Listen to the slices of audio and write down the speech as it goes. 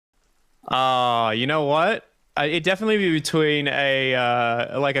You know what? It definitely be between a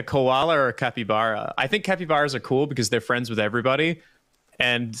like a koala or a capybara. I think capybaras are cool because they're friends with everybody,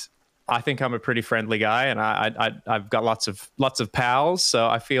 and I think I'm a pretty friendly guy, and I've got lots of pals. So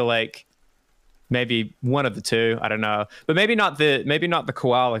I feel like maybe one of the two. I don't know, but maybe not the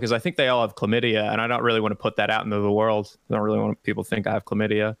koala because I think they all have chlamydia, and I don't really want to put that out into the world. I don't really want people to think I have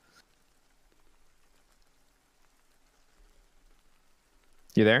chlamydia.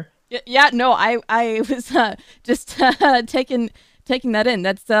 You there? Yeah, no, I was just taking that in.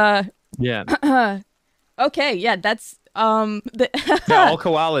 That's Yeah. okay. Yeah, that's Yeah, all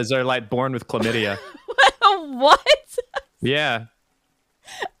koalas are like born with chlamydia. what? Yeah.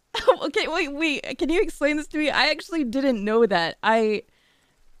 Okay, wait. Can you explain this to me? I actually didn't know that. Why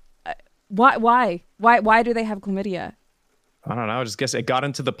do they have chlamydia? I don't know. I just guess it got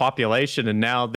into the population, and now